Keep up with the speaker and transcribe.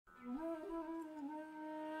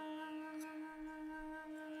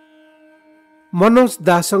मनोज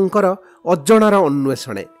दासଙ୍କର ଅଜଣାର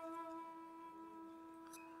ଅନ୍ୱେଷଣେ।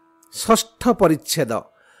 ଷଷ୍ଠ ପରିଚ୍ଛେଦ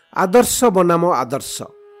ଆଦର୍ଶ ବନାମ ଆଦର୍ଶ।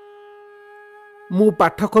 ମୁଁ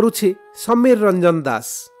ପାଠ କରୁଛି ସମୀର ରଞ୍ଜନ ଦାସ।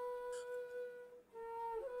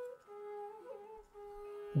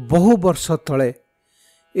 ବହୁ ବର୍ଷ ତଳେ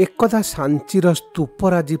ଏକଦା ସାଞ୍ଚିର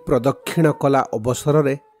ସ୍ତୂପରାଜି ପ୍ରଦକ୍ଷିଣ କଲା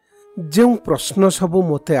ଅବସରରେ ଯେଉଁ ପ୍ରଶ୍ନ ସବୁ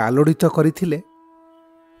ମୋତେ ଆଲୋଡ଼ିତ କରିଥିଲେ,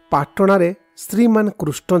 ପାଟଣାରେ ଶ୍ରୀମାନ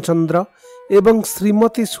କୃଷ୍ଣଚନ୍ଦ୍ର ଏବଂ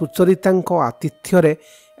ଶ୍ରୀମତୀ ସୁଚରିତାଙ୍କ ଆତିଥ୍ୟରେ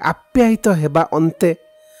ଆପ୍ୟାୟିତ ହେବା ଅନ୍ତେ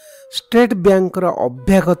ଷ୍ଟେଟ୍ ବ୍ୟାଙ୍କର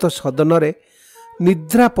ଅଭ୍ୟାଗତ ସଦନରେ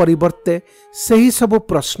ନିଦ୍ରା ପରିବର୍ତ୍ତେ ସେହି ସବୁ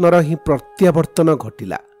ପ୍ରଶ୍ନର ହିଁ ପ୍ରତ୍ୟାବର୍ତ୍ତନ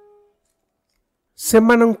ଘଟିଲା।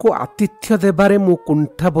 ସେମାନଙ୍କୁ ଆତିଥ୍ୟ ଦେବାରେ ମୁଁ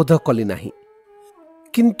କୁଣ୍ଠାବୋଧ କଲି ନାହିଁ,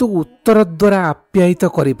 କିନ୍ତୁ ଉତ୍ତର ଦ୍ୱାରା ଆପ୍ୟାୟିତ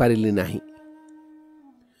କରିପାରିଲି ନାହିଁ।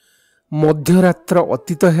 ମଧ୍ୟରାତ୍ର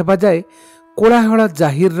ଅତୀତ ହେବା ଯାଏ କୋଳାହଳ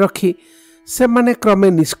ଜାହିର ରଖି ସେମାନେ କ୍ରମେ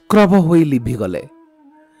ନିଷ୍କ୍ରଭ ହୋଇ ଲିଭିଗଲେ।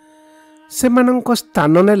 ସେମାନଙ୍କ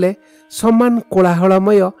ସ୍ଥାନ ନେଲେ ସମାନ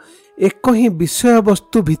କୋଳାହଳମୟ ଏକ ହିଁ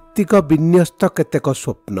ବିଷୟବସ୍ତୁ ଭିତ୍ତିକ ବିନ୍ୟସ୍ତ କେତେକ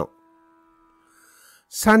ସ୍ୱପ୍ନ।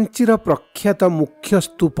 ସାଞ୍ଚିର ପ୍ରଖ୍ୟାତ ମୁଖ୍ୟ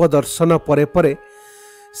ସ୍ତୂପ ଦର୍ଶନ ପରେ ପରେ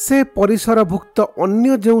ସେ ପରିସରଭୁକ୍ତ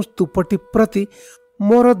ଅନ୍ୟ ଯେଉଁ ସ୍ତୂପଟି ପ୍ରତି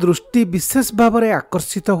ମୋର ଦୃଷ୍ଟି ବିଶେଷ ଭାବରେ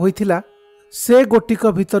ଆକର୍ଷିତ ହୋଇଥିଲା, ସେ ଗୋଟିକ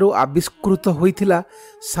ଭିତରୁ ଆବିଷ୍କୃତ ହୋଇଥିଲା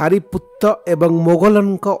ସାରିପୁତ୍ତ ଏବଂ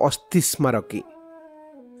ମୋଗଲଙ୍କ ଅସ୍ଥି ସ୍ମାରକୀ,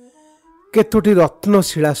 କେତୋଟି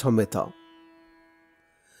ରତ୍ନଶିଳା ସମେତ।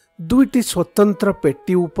 ଦୁଇଟି ସ୍ୱତନ୍ତ୍ର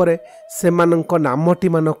ପେଟି ଉପରେ ସେମାନଙ୍କ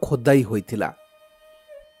ନାମଟିମାନ ଖୋଦାଇ ହୋଇଥିଲା।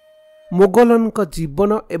 ମୋଗଲଙ୍କ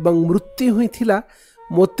ଜୀବନ ଏବଂ ମୃତ୍ୟୁ ହୋଇଥିଲା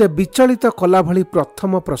ମୋତେ ବିଚଳିତ କଲାଭଳି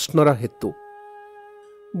ପ୍ରଥମ ପ୍ରଶ୍ନର ହେତୁ।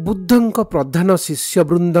 ବୁଦ୍ଧଙ୍କ ପ୍ରଧାନ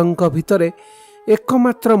ଶିଷ୍ୟବୃନ୍ଦଙ୍କ ଭିତରେ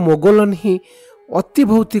ଏକମାତ୍ର ମୋଗଲନ ହିଁ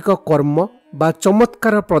ଅତିଭୌତିକ କର୍ମ ବା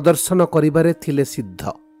ଚମତ୍କାର ପ୍ରଦର୍ଶନ କରିବାରେ ଥିଲେ ସିଦ୍ଧ।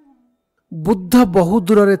 ବୁଦ୍ଧ ବହୁ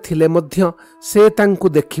ଦୂରରେ ଥିଲେ ମଧ୍ୟ ସେ ତାଙ୍କୁ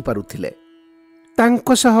ଦେଖିପାରୁଥିଲେ, ତାଙ୍କ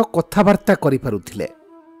ସହ କଥାବାର୍ତ୍ତା କରିପାରୁଥିଲେ।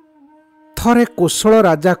 ଥରେ କୋଶଳ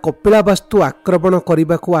ରାଜା କପିଳାବାସ୍ତୁ ଆକ୍ରମଣ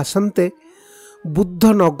କରିବାକୁ ଆସନ୍ତେ ବୁଦ୍ଧ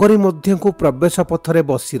ନଗରୀ ମଧ୍ୟକୁ ପ୍ରବେଶ ପଥରେ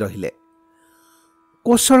ବସି ରହିଲେ।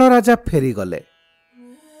 କୋଶଳ ରାଜା ଫେରିଗଲେ।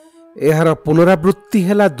 ଏହାର ପୁନରାବୃତ୍ତି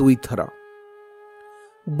ହେଲା 2 ଥର।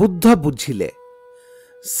 ବୁଦ୍ଧ ବୁଝିଲେ,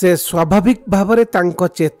 ସେ ସ୍ୱାଭାବିକ ଭାବରେ ତାଙ୍କ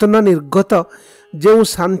ଚେତନା ନିର୍ଗତ ଯେଉଁ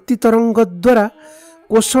ଶାନ୍ତି ତରଙ୍ଗ ଦ୍ୱାରା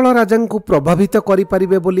କୋଶଳ ରାଜାଙ୍କୁ ପ୍ରଭାବିତ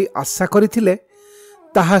କରିପାରିବେ ବୋଲି ଆଶା କରିଥିଲେ,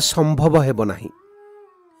 ତାହା ସମ୍ଭବ ହେବ ନାହିଁ।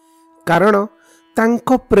 କାରଣ ତାଙ୍କ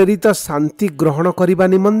ପ୍ରେରିତ ଶାନ୍ତି ଗ୍ରହଣ କରିବା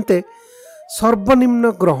ନିମନ୍ତେ ସର୍ବନିମ୍ନ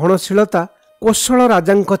ଗ୍ରହଣଶୀଳତା କୋଶଳ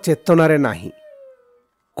ରାଜାଙ୍କ ଚେତନାରେ ନାହିଁ।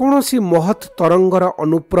 କୌଣସି ମହତ୍ ତରଙ୍ଗର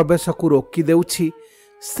ଅନୁପ୍ରବେଶକୁ ରୋକି ଦେଉଛି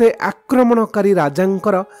ସେ ଆକ୍ରମଣକାରୀ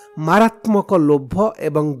ରାଜାଙ୍କର ମାରାତ୍ମକ ଲୋଭ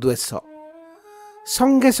ଏବଂ ଦ୍ୱେଷ।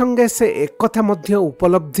 ସଙ୍ଗେ ସଙ୍ଗେ ସେ ଏକଥା ମଧ୍ୟ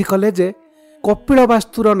ଉପଲବ୍ଧି କଲେ ଯେ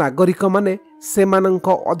କପିଳବାସ୍ତୁର ନାଗରିକମାନେ ସେମାନଙ୍କ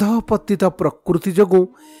ଅଧଃପତିତ ପ୍ରକୃତି ଯୋଗୁଁ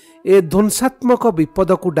ଏ ଧ୍ୱଂସାତ୍ମକ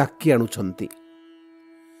ବିପଦକୁ ଡାକି ଆଣୁଛନ୍ତି।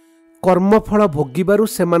 କର୍ମଫଳ ଭୋଗିବାରୁ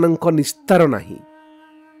ସେମାନଙ୍କ ନିସ୍ତାର ନାହିଁ।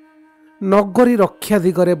 ନଗରୀ ରକ୍ଷା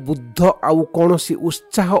ଦିଗରେ ବୁଦ୍ଧ ଆଉ କୌଣସି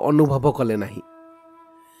ଉତ୍ସାହ ଅନୁଭବ କଲେ ନାହିଁ।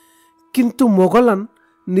 କିନ୍ତୁ ମୋଗଲନ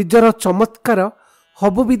ନିଜର ଚମତ୍କାର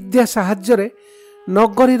ହବୁବିଦ୍ୟା ସାହାଯ୍ୟରେ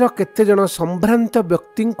ନଗରୀର କେତେଜଣ ସମ୍ଭ୍ରାନ୍ତ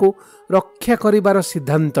ବ୍ୟକ୍ତିଙ୍କୁ ରକ୍ଷା କରିବାର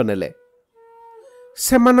ସିଦ୍ଧାନ୍ତ ନେଲେ।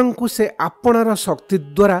 ସେମାନଙ୍କୁ ସେ ଆପଣାର ଶକ୍ତି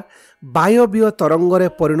ଦ୍ୱାରା ବାୟବୀୟ ତରଙ୍ଗରେ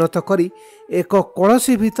ପରିଣତ କରି ଏକ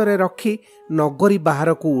କଳସୀ ଭିତରେ ରଖି ନଗରୀ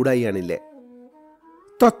ବାହାରକୁ ଉଡ଼ାଇ ଆଣିଲେ।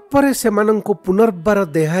 ତତ୍ପରେ ସେମାନଙ୍କୁ ପୁନର୍ବାର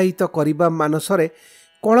ଦେହାୟିତ କରିବା ମାନସରେ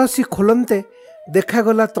କଳସୀ ଖୋଲନ୍ତେ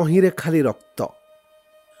ଦେଖାଗଲା ତହିଁରେ ଖାଲି ରକ୍ତ।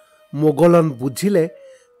 ମୋଗଲନ ବୁଝିଲେ,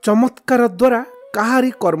 ଚମତ୍କାର ଦ୍ୱାରା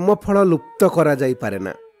କାହାରି କର୍ମଫଳ ଲୁପ୍ତ କରାଯାଇପାରେ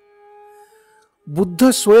ନା। ବୁଦ୍ଧ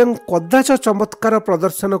ସ୍ୱୟଂ କଦାଚ ଚମତ୍କାର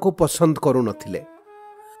ପ୍ରଦର୍ଶନକୁ ପସନ୍ଦ କରୁନଥିଲେ,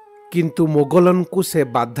 କିନ୍ତୁ ମୋଗଲନକୁ ସେ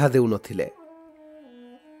ବାଧା ଦେଉନଥିଲେ।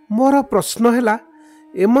 ମୋର ପ୍ରଶ୍ନ ହେଲା,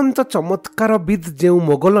 ଏମନ୍ତ ଚମତ୍କାରବିଦ୍ ଯେଉଁ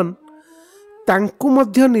ମୋଗଲନ, ତାଙ୍କୁ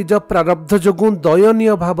ମଧ୍ୟ ନିଜ ପ୍ରାରବ୍ଧ ଯୋଗୁଁ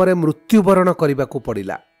ଦୟନୀୟ ଭାବରେ ମୃତ୍ୟୁବରଣ କରିବାକୁ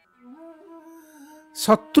ପଡ଼ିଲା।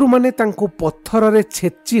 ଶତ୍ରୁମାନେ ତାଙ୍କୁ ପଥରରେ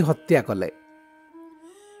ଛେଚି ହତ୍ୟା କଲେ।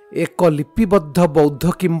 ଏକ ଲିପିବଦ୍ଧ ବୌଦ୍ଧ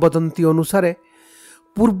କିମ୍ବଦନ୍ତୀ ଅନୁସାରେ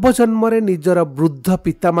ପୂର୍ବଜନ୍ମରେ ନିଜର ବୃଦ୍ଧ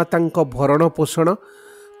ପିତାମାତାଙ୍କ ଭରଣ ପୋଷଣ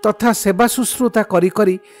ତଥା ସେବା ଶୁଶ୍ରୂଷା କରି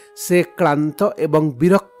କରି ସେ କ୍ଳାନ୍ତ ଏବଂ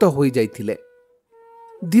ବିରକ୍ତ ହୋଇଯାଇଥିଲେ।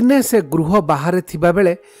 ଦିନେ ସେ ଗୃହ ବାହାରେ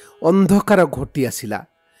ଥିବାବେଳେ ଅନ୍ଧକାର ଘୋଟି ଆସିଲା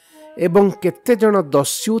ଏବଂ କେତେଜଣ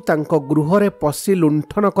ଦସ୍ୟୁ ତାଙ୍କ ଗୃହରେ ପଶି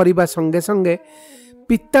ଲୁଣ୍ଠନ କରିବା ସଙ୍ଗେ ସଙ୍ଗେ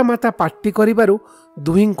ପିତାମାତା ପାଟି କରିବାରୁ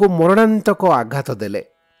ଦୁହିଁଙ୍କୁ ମରଣାନ୍ତକ ଆଘାତ ଦେଲେ।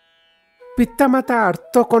 ପିତାମାତା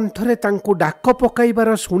ଆର୍ତ୍ତକଣ୍ଠରେ ତାଙ୍କୁ ଡାକ ପକାଇବାର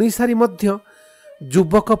ଶୁଣିସାରି ମଧ୍ୟ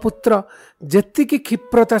ଯୁବକ ପୁତ୍ର ଯେତିକି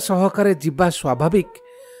କ୍ଷିପ୍ରତା ସହକାରେ ଯିବା ସ୍ୱାଭାବିକ,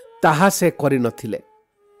 ତାହା ସେ କରିନଥିଲେ।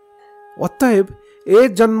 ଅତଏବ ଏ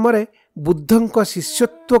ଜନ୍ମରେ ବୁଦ୍ଧଙ୍କ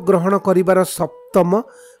ଶିଷ୍ୟତ୍ୱ ଗ୍ରହଣ କରିବାର ସପ୍ତମ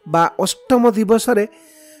ବା ଅଷ୍ଟମ ଦିବସରେ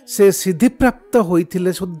ସେ ସିଦ୍ଧିପ୍ରାପ୍ତ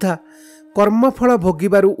ହୋଇଥିଲେ ସୁଦ୍ଧା କର୍ମଫଳ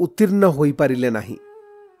ଭୋଗିବାରୁ ଉତ୍ତୀର୍ଣ୍ଣ ହୋଇପାରିଲେ ନାହିଁ।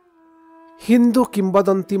 ହିନ୍ଦୁ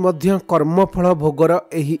କିମ୍ବଦନ୍ତୀ ମଧ୍ୟ କର୍ମଫଳ ଭୋଗର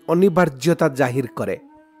ଏହି ଅନିବାର୍ଯ୍ୟତା ଜାହିର କରେ।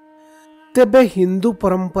 ତେବେ ହିନ୍ଦୁ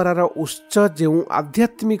ପରମ୍ପରାର ଉତ୍ସ ଯେଉଁ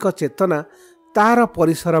ଆଧ୍ୟାତ୍ମିକ ଚେତନା, ତାର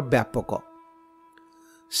ପରିସର ବ୍ୟାପକ।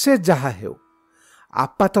 ସେ ଯାହା ହେଉ,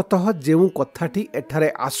 ଆପାତତଃ ଯେଉଁ କଥାଟି ଏଠାରେ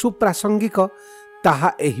ଆଶୁ ପ୍ରାସଙ୍ଗିକ ତାହା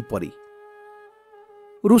ଏହିପରି।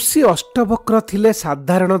 ଋଷି ଅଷ୍ଟବକ୍ର ଥିଲେ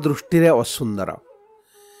ସାଧାରଣ ଦୃଷ୍ଟିରେ ଅସୁନ୍ଦର।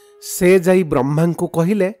 ସେ ଯାଇ ବ୍ରହ୍ମାଙ୍କୁ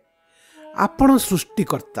କହିଲେ, ଆପଣ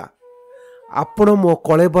ସୃଷ୍ଟିକର୍ତ୍ତା, ଆପଣ ମୋ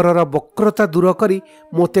କଳେବରର ବକ୍ରତା ଦୂର କରି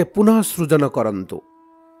ମୋତେ ପୁନଃ ସୃଜନ କରନ୍ତୁ।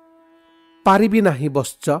 ପାରିବି ନାହିଁ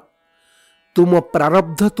ବତ୍ସ, ତୁମ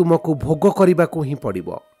ପ୍ରାରବ୍ଧ ତୁମକୁ ଭୋଗ କରିବାକୁ ହିଁ ପଡ଼ିବ।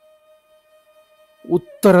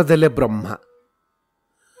 ଉତ୍ତର ଦେଲେ ବ୍ରହ୍ମା।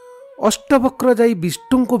 ଅଷ୍ଟବକ୍ର ଯାଇ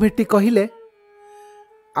ବିଷ୍ଣୁଙ୍କୁ ଭେଟି କହିଲେ,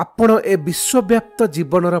 ଆପଣ ଏ ବିଶ୍ୱବ୍ୟାପ୍ତ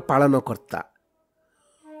ଜୀବନର ପାଳନକର୍ତ୍ତା।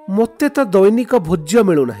 ମୋତେ ତ ଦୈନିକ ଭୋଜ୍ୟ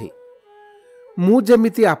ମିଳୁନାହିଁ। ମୁଁ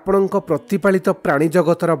ଯେମିତି ଆପଣଙ୍କ ପ୍ରତିପାଳିତ ପ୍ରାଣୀ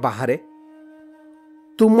ଜଗତର ବାହାରେ,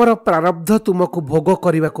 ତୁମର ପ୍ରାରବ୍ଧ ତୁମକୁ ଭୋଗ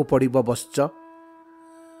କରିବାକୁ ପଡ଼ିବ ବତ୍ସ।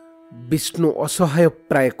 ବିଷ୍ଣୁ ଅସହାୟ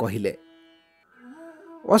ପ୍ରାୟ କହିଲେ।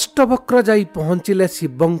 ଅଷ୍ଟବକ୍ର ଯାଇ ପହଞ୍ଚିଲେ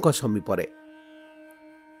ଶିବଙ୍କ ସମୀପରେ।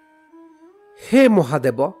 ହେ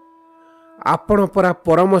ମହାଦେବ, ଆପଣ ପରା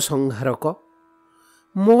ପରମ ସଂହାରକ।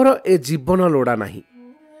 ମୋର ଏ ଜୀବନ ଲୋଡ଼ା ନାହିଁ,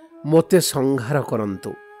 ମୋତେ ସଂହାର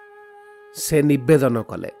କରନ୍ତୁ। ସେ ନିବେଦନ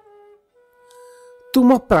କଲେ। ତୁମ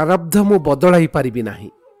ପ୍ରାରବ୍ଧ ମୁଁ ବଦଳାଇ ପାରିବି ନାହିଁ,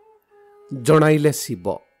 ଜଣାଇଲେ ଶିବ।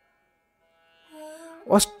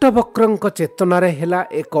 ଅଷ୍ଟବକ୍ରଙ୍କ ଚେତନାରେ ହେଲା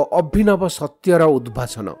ଏକ ଅଭିନବ ସତ୍ୟର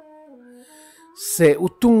ଉଦ୍ଭାସନ। ସେ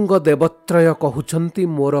ଉତ୍ତୁଙ୍ଗ ଦେବତ୍ରୟ କହୁଛନ୍ତି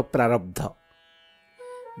ମୋର ପ୍ରାରବ୍ଧ।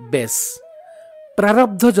 ବେଶ,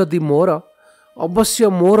 ପ୍ରାରବ୍ଧ ଯଦି ମୋର, ଅବଶ୍ୟ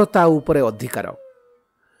ମୋର ତା ଉପରେ ଅଧିକାର।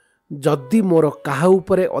 ଯଦି ମୋର କାହା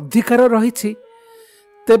ଉପରେ ଅଧିକାର ରହିଛି,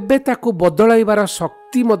 ତେବେ ତାକୁ ବଦଳାଇବାର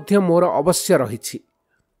ଶକ୍ତି ମଧ୍ୟ ମୋର ଅବଶ୍ୟ ରହିଛି।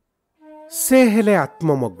 ସେ ହେଲେ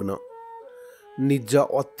ଆତ୍ମମଗ୍ନ। ନିଜ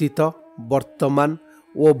ଅତୀତ, ବର୍ତ୍ତମାନ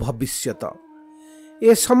ଓ ଭବିଷ୍ୟତ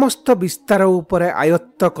ଏ ସମସ୍ତ ବିସ୍ତାର ଉପରେ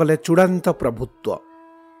ଆୟତ୍ତ କଲେ ଚୂଡ଼ାନ୍ତ ପ୍ରଭୁତ୍ୱ।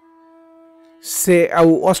 ସେ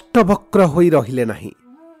ଆଉ ଅଷ୍ଟବକ୍ର ହୋଇ ରହିଲେ ନାହିଁ।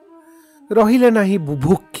 ରହିଲେ ନାହିଁ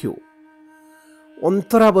ବୁଭୁକ୍ଷୁ।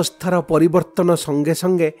 ଅନ୍ତରାବସ୍ଥାର ପରିବର୍ତ୍ତନ ସଙ୍ଗେ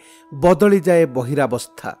ସଙ୍ଗେ ବଦଳିଯାଏ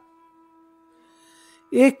ବହିରାବସ୍ଥା।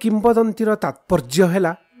 ଏ କିମ୍ବଦନ୍ତୀର ତାତ୍ପର୍ଯ୍ୟ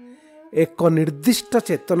ହେଲା, ଏକ ନିର୍ଦ୍ଦିଷ୍ଟ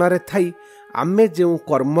ଚେତନାରେ ଥାଇ ଆମେ ଯେଉଁ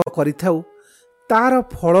କର୍ମ କରିଥାଉ ତାର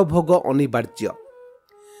ଫଳଭୋଗ ଅନିବାର୍ଯ୍ୟ।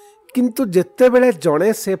 କିନ୍ତୁ ଯେତେବେଳେ ଜଣେ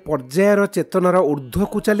ସେ ପର୍ଯ୍ୟାୟର ଚେତନାର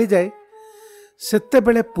ଊର୍ଦ୍ଧ୍ୱକୁ ଚାଲିଯାଏ,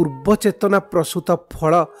 ସେତେବେଳେ ପୂର୍ବ ଚେତନା ପ୍ରସୂତ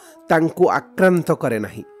ଫଳ ତାଙ୍କୁ ଆକ୍ରାନ୍ତ କରେ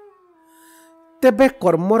ନାହିଁ। ତେବେ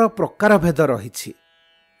କର୍ମର ପ୍ରକାରଭେଦ ରହିଛି।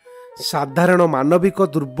 ସାଧାରଣ ମାନବିକ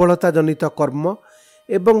ଦୁର୍ବଳତା ଜନିତ କର୍ମ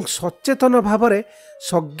ଏବଂ ସଚେତନ ଭାବରେ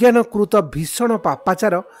ସଜ୍ଞାନକୃତ ଭୀଷଣ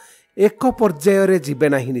ପାପାଚାର ଏକ ପର୍ଯ୍ୟାୟରେ ଯିବେ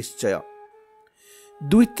ନାହିଁ ନିଶ୍ଚୟ।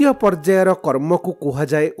 ଦ୍ୱିତୀୟ ପର୍ଯ୍ୟାୟର କର୍ମକୁ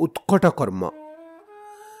କୁହାଯାଏ ଉତ୍କଟ କର୍ମ।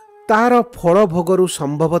 ତାର ଫଳ ଭୋଗରୁ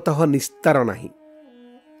ସମ୍ଭବତଃ ନିସ୍ତାର ନାହିଁ।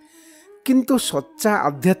 କିନ୍ତୁ ସଚ୍ଚା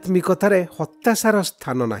ଆଧ୍ୟାତ୍ମିକତାରେ ହତାଶାର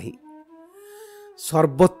ସ୍ଥାନ ନାହିଁ।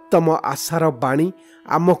 ସର୍ବୋତ୍ତମ ଆଶାର ବାଣୀ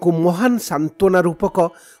ଆମକୁ ମହାନ ସାନ୍ତ୍ୱନା ରୂପକ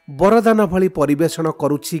ବରଦାନ ଭଳି ପରିବେଷଣ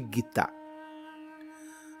କରୁଛି ଗୀତା।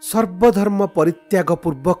 ସର୍ବଧର୍ମ ପରିତ୍ୟାଗ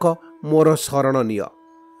ପୂର୍ବକ ମୋର ଶରଣ ନିଅ।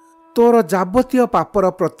 ତୋର ଯାବତୀୟ ପାପର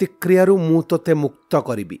ପ୍ରତିକ୍ରିୟାରୁ ମୁଁ ତୋତେ ମୁକ୍ତ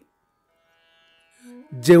କରିବି।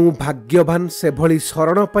 ଯେଉଁ ଭାଗ୍ୟବାନ ସେଭଳି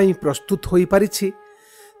ଶରଣ ପାଇଁ ପ୍ରସ୍ତୁତ ହୋଇପାରିଛି,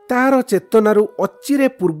 ତାର ଚେତନାରୁ ଅଚିରେ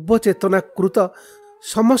ପୂର୍ବ ଚେତନାକୃତ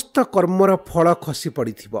ସମସ୍ତ କର୍ମର ଫଳ ଖସି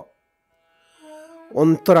ପଡ଼ିଥିବ।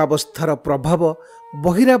 ଅନ୍ତରାବସ୍ଥାର ପ୍ରଭାବ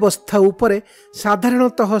ବହିରାବସ୍ଥା ଉପରେ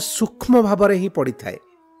ସାଧାରଣତଃ ସୂକ୍ଷ୍ମ ଭାବରେ ହିଁ ପଡ଼ିଥାଏ।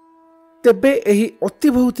 ତେବେ ଏହି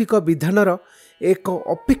ଅତିଭୌତିକ ବିଧାନର ଏକ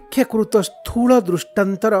ଅପେକ୍ଷାକୃତ ସ୍ଥୂଳ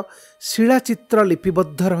ଦୃଷ୍ଟାନ୍ତର ଶିଳାଚିତ୍ର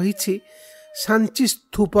ଲିପିବଦ୍ଧ ରହିଛି ସାଞ୍ଚି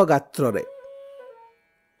ସ୍ତୂପ ଗାତ୍ରରେ।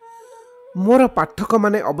 ମୋର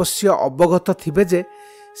ପାଠକମାନେ ଅବଶ୍ୟ ଅବଗତ ଥିବେ ଯେ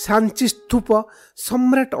ସାଞ୍ଚି ସ୍ତୂପ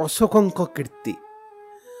ସମ୍ରାଟ ଅଶୋକଙ୍କ କୀର୍ତ୍ତି।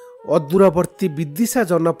 ଅଦୂରବର୍ତ୍ତୀ ବିଦିଶା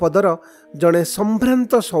ଜନପଦର ଜଣେ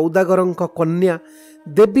ସମ୍ଭ୍ରାନ୍ତ ସୌଦାଗରଙ୍କ କନ୍ୟା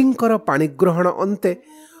ଦେବୀଙ୍କର ପାଣିଗ୍ରହଣ ଅନ୍ତେ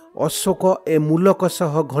ଅଶୋକ ଏ ମୂଲକ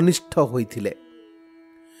ସହ ଘନିଷ୍ଠ ହୋଇଥିଲେ।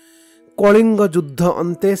 କଳିଙ୍ଗ ଯୁଦ୍ଧ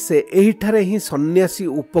ଅନ୍ତେ ସେ ଏହିଠାରେ ହିଁ ସନ୍ନ୍ୟାସୀ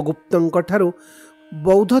ଉପଗୁପ୍ତଙ୍କଠାରୁ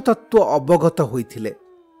ବୌଦ୍ଧ ତତ୍ତ୍ୱ ଅବଗତ ହୋଇଥିଲେ।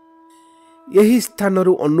 ଏହି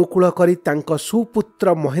ସ୍ଥାନରୁ ଅନୁକୂଳ କରି ତାଙ୍କ ସୁପୁତ୍ର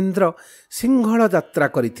ମହେନ୍ଦ୍ର ସିଂହଳ ଯାତ୍ରା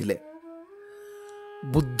କରିଥିଲେ।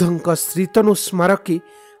 ବୁଦ୍ଧଙ୍କ ଶ୍ରୀତନୁ ସ୍ମାରକୀ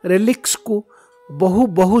ରେଲିକ୍ସକୁ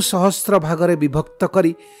ବହୁ ସହସ୍ର ଭାଗରେ ବିଭକ୍ତ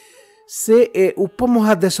କରି ସେ ଏ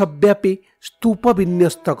ଉପମହାଦେଶବ୍ୟାପୀ ସ୍ତୂପ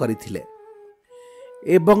ବିନ୍ୟସ୍ତ କରିଥିଲେ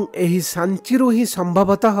ଏବଂ ଏହି ସାଞ୍ଚିରୁ ହିଁ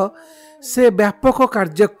ସମ୍ଭବତଃ ସେ ବ୍ୟାପକ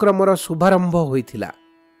କାର୍ଯ୍ୟକ୍ରମର ଶୁଭାରମ୍ଭ ହୋଇଥିଲା।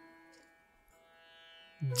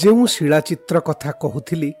 ଯେଉଁ ଶିଳାଚିତ୍ର କଥା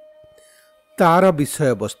କହୁଥିଲି ତାର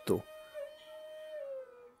ବିଷୟବସ୍ତୁ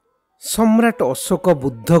ସମ୍ରାଟ ଅଶୋକ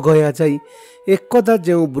ବୁଦ୍ଧଗୟା ଯାଇ ଏକଦା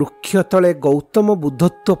ଯେଉଁ ବୃକ୍ଷ ତଳେ ଗୌତମ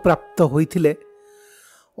ବୁଦ୍ଧତ୍ୱ ପ୍ରାପ୍ତ ହୋଇଥିଲେ,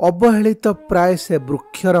 ଅବହେଳିତ ପ୍ରାୟ ସେ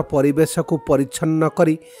ବୃକ୍ଷର ପରିବେଶକୁ ପରିଚ୍ଛନ୍ନ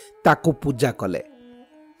କରି ତାକୁ ପୂଜା କଲେ।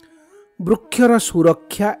 ବୃକ୍ଷର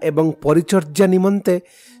ସୁରକ୍ଷା ଏବଂ ପରିଚର୍ଯ୍ୟା ନିମନ୍ତେ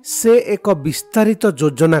ସେ ଏକ ବିସ୍ତାରିତ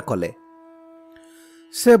ଯୋଜନା କଲେ।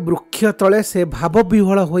 ସେ ବୃକ୍ଷ ତଳେ ସେ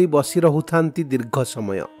ଭାବବିହ୍ୱଳ ହୋଇ ବସି ରହୁଥାନ୍ତି ଦୀର୍ଘ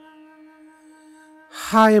ସମୟ।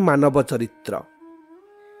 ହାୟ ମାନବ ଚରିତ୍ର!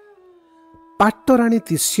 ପାଟରାଣୀ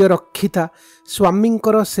ତିଷ୍ୟ ରକ୍ଷିତା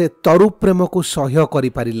ସ୍ୱାମୀଙ୍କର ସେ ତରୁ ପ୍ରେମକୁ ସହ୍ୟ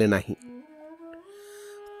କରିପାରିଲେ ନାହିଁ।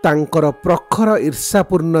 ତାଙ୍କର ପ୍ରଖର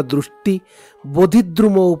ଈର୍ଷାପୂର୍ଣ୍ଣ ଦୃଷ୍ଟି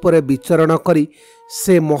ବୋଧିଦ୍ରୁମ ଉପରେ ବିଚରଣ କରି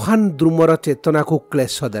ସେ ମହାନ ଦ୍ରୁମର ଚେତନାକୁ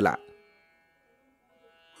କ୍ଲେଶ ଦେଲା।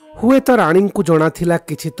 ହୁଏତ ରାଣୀଙ୍କୁ ଜଣାଥିଲା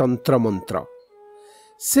କିଛି ତନ୍ତ୍ରମନ୍ତ୍ର।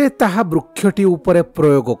 ସେ ତାହା ବୃକ୍ଷଟି ଉପରେ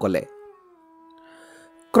ପ୍ରୟୋଗ କଲେ।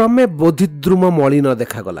 କ୍ରମେ ବୋଧିଦ୍ରୁମ ମଳିନ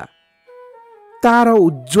ଦେଖାଗଲା। ତାର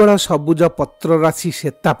ଉଜ୍ଜ୍ୱଳ ସବୁଜ ପତ୍ରରାଶି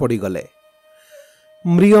ଶେତା ପଡ଼ିଗଲେ।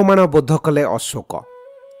 ମ୍ରିୟମାଣ ବୋଧ କଲେ ଅଶୋକ।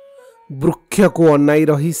 ବୃକ୍ଷକୁ ଅନାଇ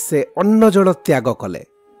ରହି ସେ ଅନ୍ନଜଳ ତ୍ୟାଗ କଲେ।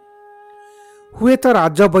 ହୁଏତ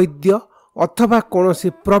ରାଜବୈଦ୍ୟ ଅଥବା କୌଣସି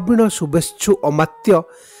ପ୍ରବୀଣ ଶୁଭେଚ୍ଛୁ ଅମାତ୍ୟ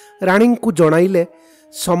ରାଣୀଙ୍କୁ ଜଣାଇଲେ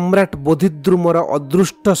ସମ୍ରାଟ ବୋଧିଦ୍ରୁମର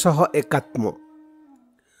ଅଦୃଷ୍ଟ ସହ ଏକାତ୍ମ।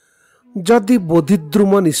 ଯଦି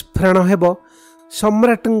ବୋଧିଦ୍ରୁମ ନିଷ୍ପ୍ରାଣ ହେବ,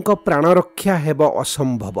 ସମ୍ରାଟଙ୍କ ପ୍ରାଣରକ୍ଷା ହେବ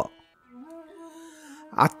ଅସମ୍ଭବ।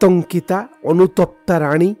 ଆତଙ୍କିତା ଅନୁତପ୍ତା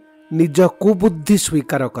ରାଣୀ ନିଜ କୁବୁଦ୍ଧି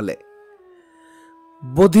ସ୍ୱୀକାର କଲେ।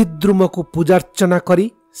 ବୋଧିଦ୍ରୁମକୁ ପୂଜାର୍ଚ୍ଚନା କରି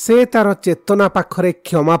ସେ ତାର ଚେତନା ପାଖରେ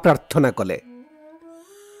କ୍ଷମା ପ୍ରାର୍ଥନା କଲେ।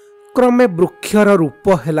 କ୍ରମେ ବୃକ୍ଷର ରୂପ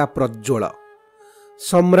ହେଲା ପ୍ରଜ୍ୱଳ।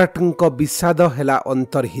 ସମ୍ରାଟଙ୍କ ବିଷାଦ ହେଲା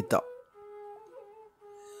ଅନ୍ତର୍ହିତ।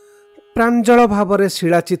 ପ୍ରାଞ୍ଜଳ ଭାବରେ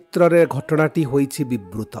ଶିଳାଚିତ୍ରରେ ଘଟଣାଟି ହୋଇଛି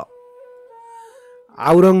ବିବୃତ।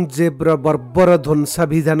 ଔରଙ୍ଗଜେବର ବର୍ବର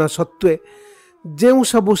ଧ୍ୱଂସାଭିଯାନ ସତ୍ତ୍ୱେ ଯେଉଁ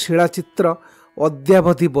ସବୁ ଶିଳାଚିତ୍ର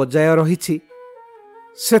ଅଦ୍ୟାବଧି ବଜାୟ ରହିଛି,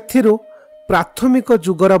 ସେଥିରୁ ପ୍ରାଥମିକ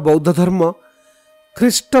ଯୁଗର ବୌଦ୍ଧଧର୍ମ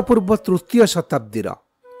ଖ୍ରୀଷ୍ଟପୂର୍ବ 3ୟ ଶତାବ୍ଦୀର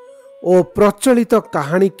ଓ ପ୍ରଚଳିତ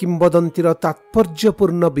କାହାଣୀ କିମ୍ବଦନ୍ତୀର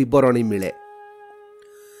ତାତ୍ପର୍ଯ୍ୟପୂର୍ଣ୍ଣ ବିବରଣୀ ମିଳେ।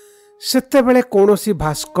 ସେତେବେଳେ କୌଣସି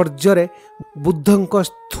ଭାସ୍କର୍ଯ୍ୟରେ ବୁଦ୍ଧଙ୍କ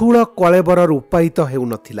ସ୍ଥୂଳ କଳେବର ରୂପାୟିତ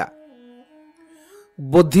ହେଉନଥିଲା।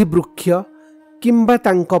 ବୋଧିବୃକ୍ଷ କିମ୍ବା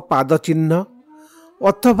ତାଙ୍କ ପାଦଚିହ୍ନ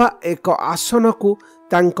ଅଥବା ଏକ ଆସନକୁ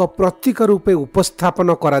ତାଙ୍କ ପ୍ରତୀକ ରୂପେ ଉପସ୍ଥାପନ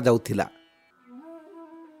କରାଯାଉଥିଲା।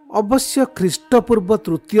 ଅବଶ୍ୟ ଖ୍ରୀଷ୍ଟପୂର୍ବ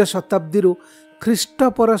 3ୟ ଶତାବ୍ଦୀରୁ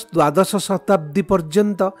ଖ୍ରୀଷ୍ଟପର ଦ୍ୱାଦଶ ଶତାବ୍ଦୀ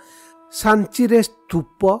ପର୍ଯ୍ୟନ୍ତ ସାଞ୍ଚିରେ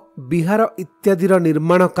ସ୍ତୂପ, ବିହାର ଇତ୍ୟାଦିର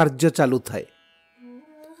ନିର୍ମାଣ କାର୍ଯ୍ୟ ଚାଲୁଥାଏ।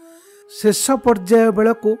 ଶେଷ ପର୍ଯ୍ୟାୟ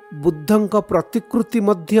ବେଳକୁ ବୁଦ୍ଧଙ୍କ ପ୍ରତିକୃତି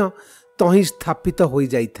ମଧ୍ୟ ତହିଁ ସ୍ଥାପିତ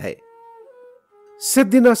ହୋଇଯାଇଥାଏ।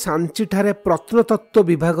 ସେଦିନ ସାଞ୍ଚିଠାରେ ପ୍ରତ୍ନତତ୍ତ୍ୱ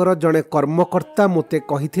ବିଭାଗର ଜଣେ କର୍ମକର୍ତ୍ତା ମୋତେ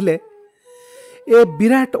କହିଥିଲେ, ଏ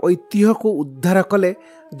ବିରାଟ ଐତିହ୍ୟକୁ ଉଦ୍ଧାର କଲେ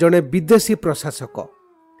ଜଣେ ବିଦେଶୀ ପ୍ରଶାସକ,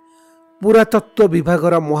 ପୁରାତତ୍ତ୍ୱ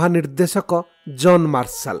ବିଭାଗର ମହାନିର୍ଦ୍ଦେଶକ ଜନ୍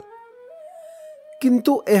ମାର୍ଶାଲ।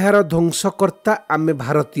 କିନ୍ତୁ ଏହାର ଧ୍ୱଂସକର୍ତ୍ତା ଆମେ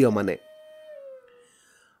ଭାରତୀୟମାନେ।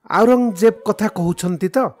 ଔରଙ୍ଗଜେବ କଥା କହୁଛନ୍ତି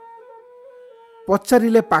ତ?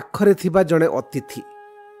 ପଚାରିଲେ ପାଖରେ ଥିବା ଜଣେ ଅତିଥି।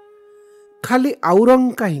 ଖାଲି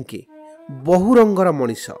ଔରଙ୍ଗ କାହିଁକି, ବହୁ ରଙ୍ଗର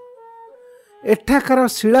ମଣିଷ। ଏଠାକାର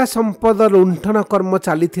ଶିଳା ସମ୍ପଦ ଲୁଣ୍ଠନ କର୍ମ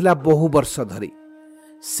ଚାଲିଥିଲା ବହୁ ବର୍ଷ ଧରି।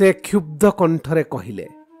 ସେ କ୍ଷୁବ୍ଧ କଣ୍ଠରେ କହିଲେ,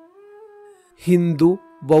 ହିନ୍ଦୁ,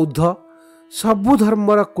 ବୌଦ୍ଧ ସବୁ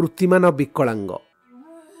ଧର୍ମର କୃତିମାନ ବିକଳାଙ୍ଗ,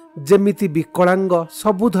 ଯେମିତି ବିକଳାଙ୍ଗ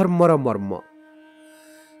ସବୁ ଧର୍ମର ମର୍ମ।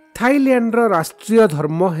 ଥାଇଲ୍ୟାଣ୍ଡର ରାଷ୍ଟ୍ରୀୟ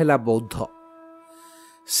ଧର୍ମ ହେଲା ବୌଦ୍ଧ।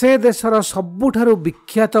 ସେ ଦେଶର ସବୁଠାରୁ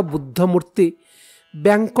ବିଖ୍ୟାତ ବୁଦ୍ଧ ମୂର୍ତ୍ତି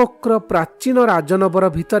ବ୍ୟାଙ୍କକ୍ର ପ୍ରାଚୀନ ରାଜନବର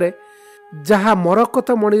ଭିତରେ ଯାହା ମରକତ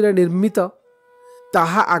ମଣିରେ ନିର୍ମିତ,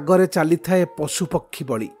 ତାହା ଆଗରେ ଚାଲିଥାଏ ପଶୁପକ୍ଷୀ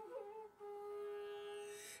ବଳି।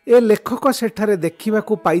 ଏ ଲେଖକ ସେଠାରେ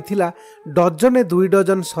ଦେଖିବାକୁ ପାଇଥିଲା ଡଜନେ 2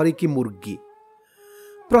 ଡଜନ ସରିକି ମୁର୍ଗୀ।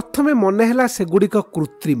 ପ୍ରଥମେ ମନେ ହେଲା ସେଗୁଡ଼ିକ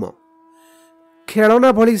କୃତ୍ରିମ, ଖେଳନା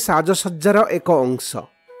ଭଳି ସାଜସଜ୍ଜାର ଏକ ଅଂଶ।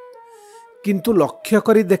 କିନ୍ତୁ ଲକ୍ଷ୍ୟ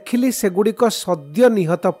କରି ଦେଖିଲି ସେଗୁଡ଼ିକ ସଦ୍ୟ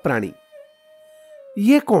ନିହତ ପ୍ରାଣୀ।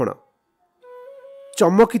 ଇଏ କ'ଣ?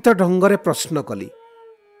 ଚମକିତ ଢଙ୍ଗରେ ପ୍ରଶ୍ନ କଲି।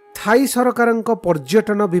 ଥାଇ ସରକାରଙ୍କ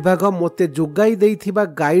ପର୍ଯ୍ୟଟନ ବିଭାଗ ମୋତେ ଯୋଗାଇ ଦେଇଥିବା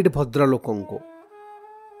ଗାଇଡ୍ ଭଦ୍ରଲୋକଙ୍କୁ।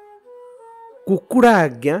 କୁକୁଡ଼ା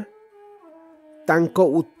ଆଜ୍ଞା। ତାଙ୍କ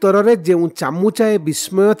ଉତ୍ତରରେ ଯେଉଁ ଚାମୁଚାଏ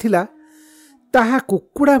ବିସ୍ମୟ ଥିଲା, ତାହା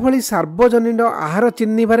କୁକୁଡ଼ା ଭଳି ସାର୍ବଜନୀନ ଆହାର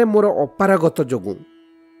ଚିହ୍ନିବାରେ ମୋର ଅପାରଗତ ଯୋଗୁଁ।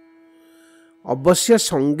 ଅବଶ୍ୟ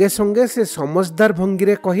ସଙ୍ଗେ ସଙ୍ଗେ ସେ ସମଝଦାର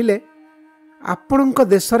ଭଙ୍ଗୀରେ କହିଲେ, ଆପଣଙ୍କ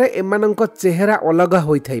ଦେଶରେ ଏମାନଙ୍କ ଚେହେରା ଅଲଗା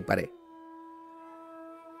ହୋଇଥାଇପାରେ,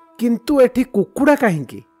 କିନ୍ତୁ ଏଠି କୁକୁଡ଼ା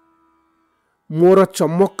କାହିଁକି? ମୋର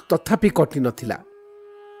ଚମକ ତଥାପି କଟି ନଥିଲା।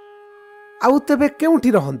 ଆଉ ତେବେ କେଉଁଠି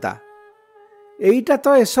ରହନ୍ତା? ଏଇଟା ତ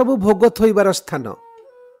ଏସବୁ ଭୋଗ ଥୋଇବାର ସ୍ଥାନ।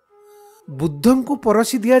 ବୁଦ୍ଧଙ୍କୁ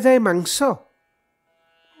ପରସି ଦିଆଯାଏ ମାଂସ?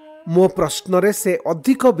 ମୋ ପ୍ରଶ୍ନରେ ସେ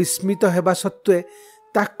ଅଧିକ ବିସ୍ମିତ ହେବା ସତ୍ତ୍ୱେ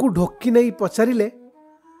ତାକୁ ଢୋକି ନେଇ ପଚାରିଲେ,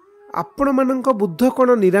 ଆପଣମାନଙ୍କ ବୁଦ୍ଧ କ'ଣ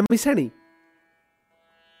ନିରାମିଷାଣୀ?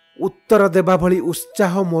 ଉତ୍ତର ଦେବା ଭଳି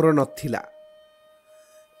ଉତ୍ସାହ ମୋର ନଥିଲା,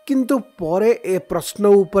 କିନ୍ତୁ ପରେ ଏ ପ୍ରଶ୍ନ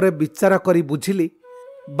ଉପରେ ବିଚାର କରି ବୁଝିଲି,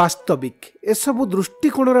 ବାସ୍ତବିକ ଏସବୁ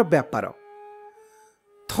ଦୃଷ୍ଟିକୋଣର ବ୍ୟାପାର।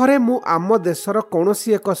 ଥରେ ମୁଁ ଆମ ଦେଶର କୌଣସି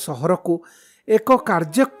ଏକ ସହରକୁ ଏକ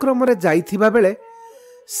କାର୍ଯ୍ୟକ୍ରମରେ ଯାଇଥିବା ବେଳେ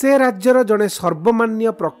ସେ ରାଜ୍ୟର ଜଣେ ସର୍ବମାନ୍ୟ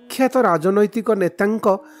ପ୍ରଖ୍ୟାତ ରାଜନୈତିକ ନେତାଙ୍କ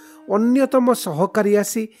ଅନ୍ୟତମ ସହକାରୀ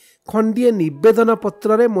ଆସି ଖଣ୍ଡିଏ ନିବେଦନ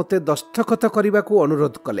ପତ୍ରରେ ମୋତେ ଦସ୍ତଖତ କରିବାକୁ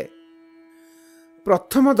ଅନୁରୋଧ କଲେ।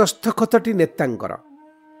 ପ୍ରଥମ ଦସ୍ତଖତଟି ନେତାଙ୍କର।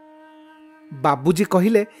 ବାବୁଜୀ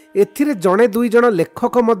କହିଲେ, ଏଥିରେ ଜଣେ ଦୁଇ ଜଣ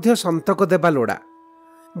ଲେଖକ ମଧ୍ୟ ସନ୍ତକ ଦେବା ଲୋଡ଼ା।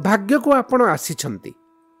 ଭାଗ୍ୟକୁ ଆପଣ ଆସିଛନ୍ତି।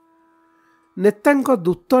 ନେତାଙ୍କ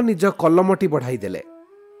ଦୂତ ନିଜ କଲମଟି ବଢ଼ାଇଦେଲେ।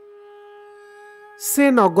 ସେ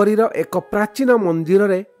ନଗରୀର ଏକ ପ୍ରାଚୀନ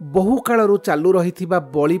ମନ୍ଦିରରେ ବହୁ କାଳରୁ ଚାଲୁ ରହିଥିବା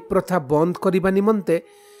ବଳି ପ୍ରଥା ବନ୍ଦ କରିବା ନିମନ୍ତେ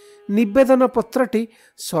ନିବେଦନ ପତ୍ରଟି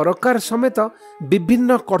ସରକାର ସମେତ ବିଭିନ୍ନ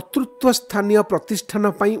କର୍ତ୍ତୃତ୍ୱ ସ୍ଥାନୀୟ ପ୍ରତିଷ୍ଠାନ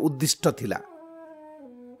ପାଇଁ ଉଦ୍ଦିଷ୍ଟ ଥିଲା।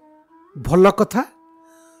 ଭଲ କଥା,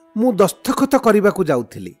 ମୁଁ ଦସ୍ତଖତ କରିବାକୁ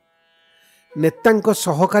ଯାଉଥିଲି। ନେତାଙ୍କ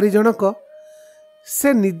ସହକାରୀ ଜଣକ, ସେ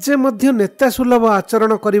ନିଜେ ମଧ୍ୟ ନେତା ସୁଲଭ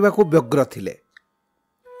ଆଚରଣ କରିବାକୁ ବ୍ୟଗ୍ର ଥିଲେ।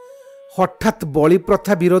 ହଠାତ୍ ବଳି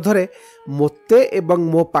ପ୍ରଥା ବିରୋଧରେ ମୋତେ ଏବଂ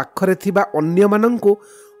ମୋ ପାଖରେ ଥିବା ଅନ୍ୟମାନଙ୍କୁ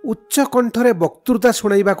ଉଚ୍ଚ କଣ୍ଠରେ ବକ୍ତୃତା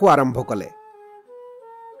ଶୁଣାଇବାକୁ ଆରମ୍ଭ କଲେ।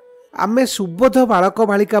 ଆମେ ସୁବୋଧ ବାଳକ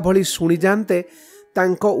ବାଳିକା ଭଳି ଶୁଣିଯାଆନ୍ତେ,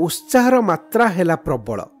 ତାଙ୍କ ଉତ୍ସାହର ମାତ୍ରା ହେଲା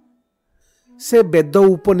ପ୍ରବଳ। ସେ ବେଦ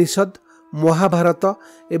ଉପନିଷଦ, ମହାଭାରତ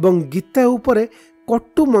ଏବଂ ଗୀତା ଉପରେ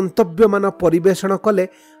କଟୁ ମନ୍ତବ୍ୟମାନ ପରିବେଷଣ କଲେ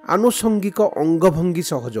ଆନୁଷଙ୍ଗିକ ଅଙ୍ଗଭଙ୍ଗୀ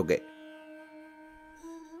ସହଯୋଗେ।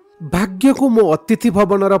 ଭାଗ୍ୟକୁ ମୋ ଅତିଥି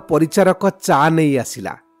ଭବନର ପରିଚାରକ ଚା ନେଇ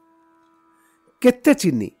ଆସିଲା। କେତେ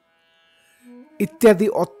ଚିନି ଇତ୍ୟାଦି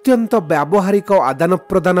ଅତ୍ୟନ୍ତ ବ୍ୟାବହାରିକ ଆଦାନ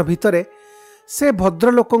ପ୍ରଦାନ ଭିତରେ ସେ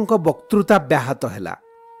ଭଦ୍ରଲୋକଙ୍କ ବକ୍ତୃତା ବ୍ୟାହତ ହେଲା।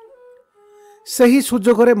 ସେହି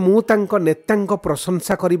ସୁଯୋଗରେ ମୁଁ ତାଙ୍କ ନେତାଙ୍କ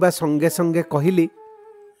ପ୍ରଶଂସା କରିବା ସଙ୍ଗେ ସଙ୍ଗେ କହିଲି,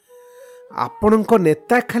 ଆପଣଙ୍କ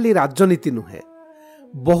ନେତା ଖାଲି ରାଜନୀତି ନୁହେଁ,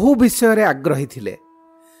 ବହୁ ବିଷୟରେ ଆଗ୍ରହୀ ଥିଲେ।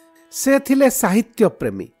 ସେ ଥିଲେ ସାହିତ୍ୟ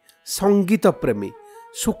ପ୍ରେମୀ, ସଙ୍ଗୀତ ପ୍ରେମୀ,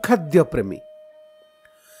 ସୁଖାଦ୍ୟ ପ୍ରେମୀ।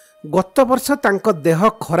 ଗତ ବର୍ଷ ତାଙ୍କ ଦେହ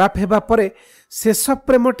ଖରାପ ହେବା ପରେ ଶେଷ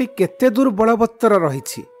ପ୍ରେମଟି କେତେ ଦୂର ବଳବତ୍ତର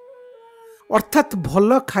ରହିଛି। ଅର୍ଥାତ୍ ଭଲ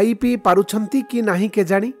ଖାଇ ପିଇ ପାରୁଛନ୍ତି କି ନାହିଁ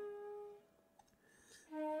କେଜାଣି?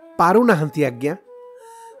 ପାରୁନାହାନ୍ତି ଆଜ୍ଞା।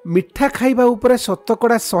 ମିଠା ଖାଇବା ଉପରେ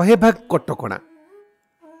ଶତକଡ଼ା 100% କଟକଣା।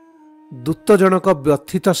 ଦୂତ ଜଣକ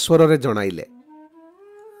ବ୍ୟଥିତ ସ୍ୱରରେ ଜଣାଇଲେ।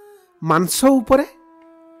 ମାଂସ ଉପରେ?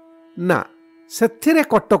 ନା, ସେଥିରେ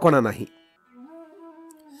କଟକଣା ନାହିଁ।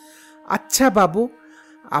 ଆଚ୍ଛା ବାବୁ,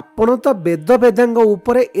 ଆପଣ ତ ବେଦ ବେଦାଙ୍ଗ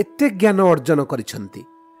ଉପରେ ଏତେ ଜ୍ଞାନ ଅର୍ଜନ କରିଛନ୍ତି।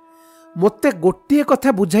 ମୋତେ ଗୋଟିଏ କଥା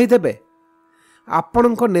ବୁଝାଇ ଦେବେ।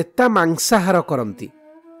 ଆପଣଙ୍କ ନେତା ମାଂସାହାର କରନ୍ତି।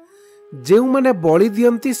 ଯେଉଁମାନେ ବଳି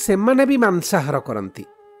ଦିଅନ୍ତି ସେମାନେ ବି ମାଂସାହାର କରନ୍ତି।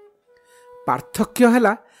 ପାର୍ଥକ୍ୟ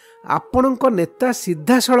ହେଲା, ଆପଣଙ୍କ ନେତା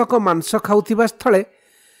ସିଧାସଳଖ ମାଂସ ଖାଉଥିବା ସ୍ଥଳେ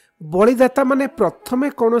ବଳିଦାତାମାନେ ପ୍ରଥମେ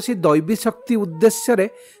କୌଣସି ଦୈବୀ ଶକ୍ତି ଉଦ୍ଦେଶ୍ୟରେ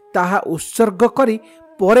ତାହା ଉତ୍ସର୍ଗ କରି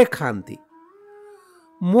ପରେ ଖାଆନ୍ତି।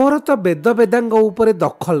 ମୋର ତ ବେଦ ବେଦାଙ୍ଗ ଉପରେ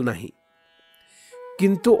ଦଖଲ ନାହିଁ,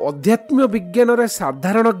 କିନ୍ତୁ ଅଧ୍ୟାତ୍ମ ବିଜ୍ଞାନରେ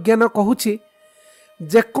ସାଧାରଣ ଜ୍ଞାନ କହୁଛି,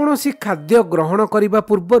 ଯେକୌଣସି ଖାଦ୍ୟ ଗ୍ରହଣ କରିବା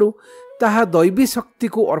ପୂର୍ବରୁ ତାହା ଦୈବୀ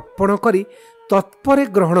ଶକ୍ତିକୁ ଅର୍ପଣ କରି ତତ୍ପରେ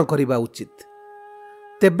ଗ୍ରହଣ କରିବା ଉଚିତ।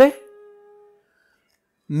 ତେବେ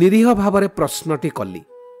ନିରୀହ ଭାବରେ ପ୍ରଶ୍ନଟି କଲି।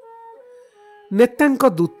 ନେତାଙ୍କ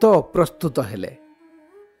ଦୂତ ଅପ୍ରସ୍ତୁତ ହେଲେ।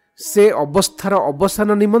 ସେ ଅବସ୍ଥାର ଅବସାନ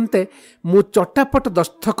ନିମନ୍ତେ ମୁଁ ଚଟାପଟ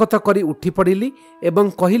ଦସ୍ତଖତ କରି ଉଠି ପଡ଼ିଲି ଏବଂ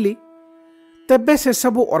କହିଲି, ତେବେ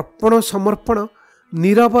ସେସବୁ ଅର୍ପଣ ସମର୍ପଣ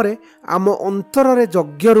ନୀରବରେ ଆମ ଅନ୍ତରରେ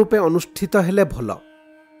ଯଜ୍ଞ ରୂପେ ଅନୁଷ୍ଠିତ ହେଲେ ଭଲ।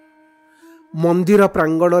 ମନ୍ଦିର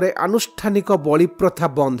ପ୍ରାଙ୍ଗଣରେ ଆନୁଷ୍ଠାନିକ ବଳି ପ୍ରଥା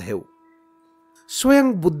ବନ୍ଦ ହେଉ। ସ୍ୱୟଂ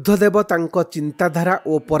ବୁଦ୍ଧଦେବ ତାଙ୍କ ଚିନ୍ତାଧାରା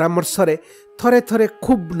ଓ ପରାମର୍ଶରେ ଥରେ ଥରେ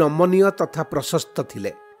ଖୁବ୍ ନମନୀୟ ତଥା ପ୍ରଶସ୍ତ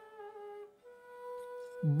ଥିଲେ।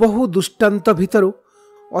 ବହୁ ଦୃଷ୍ଟାନ୍ତ ଭିତରୁ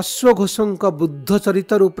ଅଶ୍ୱଘୋଷଙ୍କ ବୁଦ୍ଧ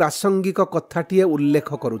ଚରିତରୁ ପ୍ରାସଙ୍ଗିକ କଥାଟିଏ ଉଲ୍ଲେଖ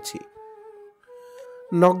କରୁଛି।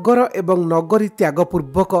 ନଗର ଏବଂ ନଗରୀ ତ୍ୟାଗ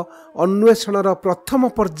ପୂର୍ବକ ଅନ୍ୱେଷଣର ପ୍ରଥମ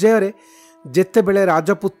ପର୍ଯ୍ୟାୟରେ ଯେତେବେଳେ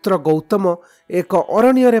ରାଜପୁତ୍ର ଗୌତମ ଏକ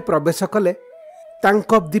ଅରଣ୍ୟରେ ପ୍ରବେଶ କଲେ,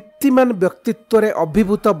 ତାଙ୍କ ଦୀପ୍ତିମାନ ବ୍ୟକ୍ତିତ୍ୱରେ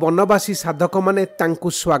ଅଭିଭୂତ ବନବାସୀ ସାଧକମାନେ ତାଙ୍କୁ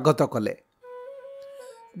ସ୍ୱାଗତ କଲେ।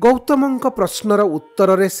 ଗୌତମଙ୍କ ପ୍ରଶ୍ନର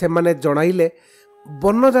ଉତ୍ତରରେ ସେମାନେ ଜଣାଇଲେ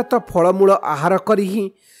ବନଜାତ ଫଳମୂଳ ଆହାର କରି ହିଁ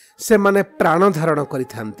ସେମାନେ ପ୍ରାଣ ଧାରଣ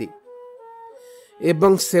କରିଥାନ୍ତି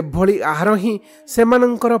ଏବଂ ସେଭଳି ଆହାର ହିଁ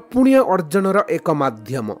ସେମାନଙ୍କର ପୁଣ୍ୟ ଅର୍ଜନର ଏକ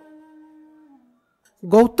ମାଧ୍ୟମ।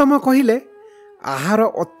 ଗୌତମ କହିଲେ, ଆହାର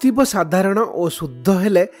ଅତୀବ ସାଧାରଣ ଓ ଶୁଦ୍ଧ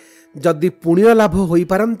ହେଲେ ଯଦି ପୁଣ୍ୟ ଲାଭ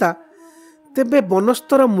ହୋଇପାରନ୍ତା ତେବେ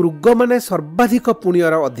ବନସ୍ତର ମୃଗମାନେ ସର୍ବାଧିକ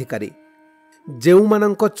ପୁଣ୍ୟର ଅଧିକାରୀ।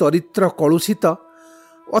 ଯେଉଁମାନଙ୍କ ଚରିତ୍ର କଳୁଷିତ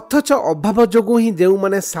ଅଥଚ ଅଭାବ ଯୋଗୁଁ ହିଁ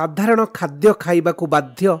ଯେଉଁମାନେ ସାଧାରଣ ଖାଦ୍ୟ ଖାଇବାକୁ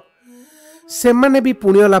ବାଧ୍ୟ ସେମାନେ ବି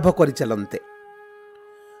ପୁଣ୍ୟ ଲାଭ କରିଚାଲନ୍ତେ।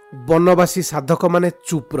 ବନବାସୀ ସାଧକମାନେ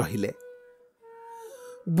ଚୁପ୍ ରହିଲେ।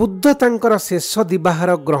 ବୁଦ୍ଧ ତାଙ୍କର ଶେଷ ଦିବାହାର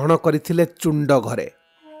ଗ୍ରହଣ କରିଥିଲେ ଚୁଣ୍ଡ ଘରେ।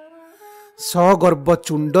 ସଗର୍ବ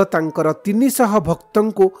ଚୁଣ୍ଡ ତାଙ୍କର 300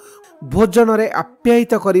 ଭକ୍ତଙ୍କୁ ଭୋଜନରେ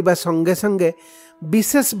ଆପ୍ୟାୟିତ କରିବା ସଙ୍ଗେ ସଙ୍ଗେ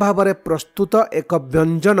ବିଶେଷ ଭାବରେ ପ୍ରସ୍ତୁତ ଏକ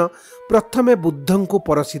ବ୍ୟଞ୍ଜନ ପ୍ରଥମେ ବୁଦ୍ଧଙ୍କୁ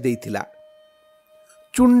ପରସି ଦେଇଥିଲା।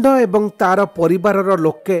 ଚୁଣ୍ଡ ଏବଂ ତାର ପରିବାରର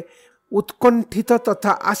ଲୋକେ ଉତ୍କଣ୍ଠିତ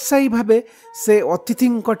ତଥା ଆଶାୟୀ ଭାବେ ସେ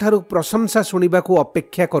ଅତିଥିଙ୍କଠାରୁ ପ୍ରଶଂସା ଶୁଣିବାକୁ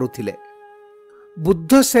ଅପେକ୍ଷା କରୁଥିଲେ।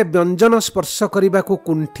 ବୁଦ୍ଧ ସେ ବ୍ୟଞ୍ଜନ ସ୍ପର୍ଶ କରିବାକୁ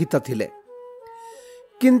କୁଣ୍ଠିତ ଥିଲେ,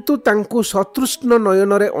 କିନ୍ତୁ ତାଙ୍କୁ ସତୃଷ୍ଣ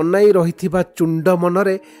ନୟନରେ ଅନାଇ ରହିଥିବା ଚୁଣ୍ଡ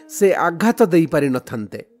ମନରେ ସେ ଆଘାତ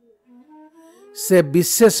ଦେଇପାରିନଥାନ୍ତେ। ସେ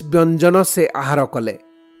ବିଶେଷ ବ୍ୟଞ୍ଜନ ସେ ଆହାର କଲେ।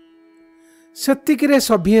 ସେତିକିରେ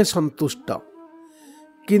ସଭିଏଁ ସନ୍ତୁଷ୍ଟ,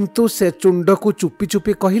 କିନ୍ତୁ ସେ ଚୁଣ୍ଡକୁ ଚୁପି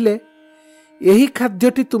ଚୁପି କହିଲେ, ଏହି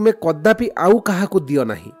ଖାଦ୍ୟଟି ତୁମେ କଦାପି ଆଉ କାହାକୁ ଦିଅ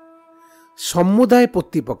ନାହିଁ, ସମୁଦାୟ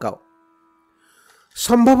ପୋତି ପକାଅ।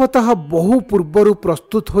 ସମ୍ଭବତଃ ବହୁ ପୂର୍ବରୁ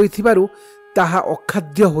ପ୍ରସ୍ତୁତ ହୋଇଥିବାରୁ ତାହା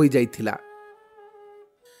ଅଖାଦ୍ୟ ହୋଇଯାଇଥିଲା।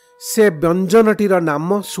 ସେ ବ୍ୟଞ୍ଜନଟିର ନାମ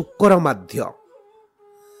ଶୂକର ମାଧ୍ୟ।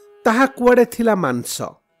 ତାହା କୁଆଡ଼େ ଥିଲା ମାଂସ।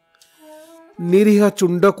 ନିରୀହ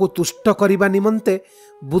ଚୁଣ୍ଡକୁ ତୁଷ୍ଟ କରିବା ନିମନ୍ତେ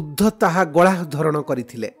ବୁଦ୍ଧ ତାହା ଗଳା ଧରଣ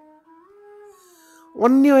କରିଥିଲେ।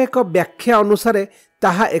 ଅନ୍ୟ ଏକ ବ୍ୟାଖ୍ୟା ଅନୁସାରେ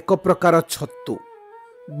ତାହା ଏକ ପ୍ରକାର ଛତୁ,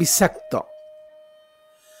 ବିଷାକ୍ତ।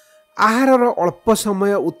 ଆହାରର ଅଳ୍ପ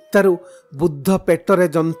ସମୟ ଉତ୍ତାରୁ ବୁଦ୍ଧ ପେଟରେ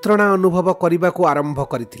ଯନ୍ତ୍ରଣା ଅନୁଭବ କରିବାକୁ ଆରମ୍ଭ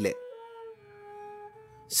କରିଥିଲେ।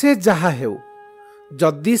 ସେ ଯାହା ହେଉ,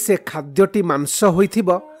 ଯଦି ସେ ଖାଦ୍ୟଟି ମାଂସ ହୋଇଥିବ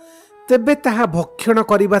ତେବେ ତାହା ଭକ୍ଷଣ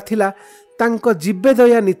କରିବା ଥିଲା ତାଙ୍କ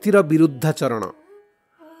ଜୀବେଦୟା ନୀତିର ବିରୁଦ୍ଧାଚରଣ,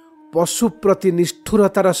 ପଶୁ ପ୍ରତି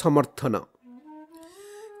ନିଷ୍ଠୁରତାର ସମର୍ଥନ।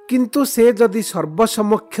 କିନ୍ତୁ ସେ ଯଦି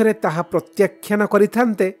ସର୍ବସମକ୍ଷରେ ତାହା ପ୍ରତ୍ୟାଖ୍ୟାନ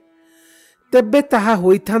କରିଥାନ୍ତେ ତେବେ ତାହା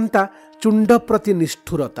ହୋଇଥାନ୍ତା ଚୁଣ୍ଡ ପ୍ରତି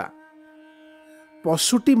ନିଷ୍ଠୁରତା।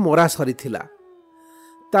 ପଶୁଟି ମରା ସରିଥିଲା,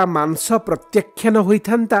 ତା ମାଂସ ପ୍ରତ୍ୟାଖ୍ୟାନ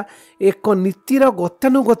ହୋଇଥାନ୍ତା ଏକ ନୀତିର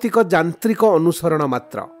ଗତାନୁଗତିକ ଯାନ୍ତ୍ରିକ ଅନୁସରଣ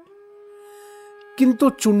ମାତ୍ର। କିନ୍ତୁ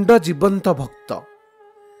ଚୁଣ୍ଡ ଜୀବନ୍ତ ଭକ୍ତ,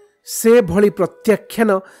 ସେଭଳି ପ୍ରତ୍ୟାଖ୍ୟାନ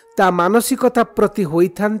ତା ମାନସିକତା ପ୍ରତି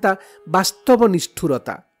ହୋଇଥାନ୍ତା ବାସ୍ତବ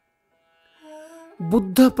ନିଷ୍ଠୁରତା।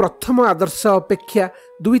 ବୁଦ୍ଧ ପ୍ରଥମ ଆଦର୍ଶ ଅପେକ୍ଷା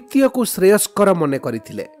ଦ୍ୱିତୀୟକୁ ଶ୍ରେୟସ୍କର ମନେ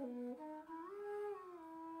କରିଥିଲେ।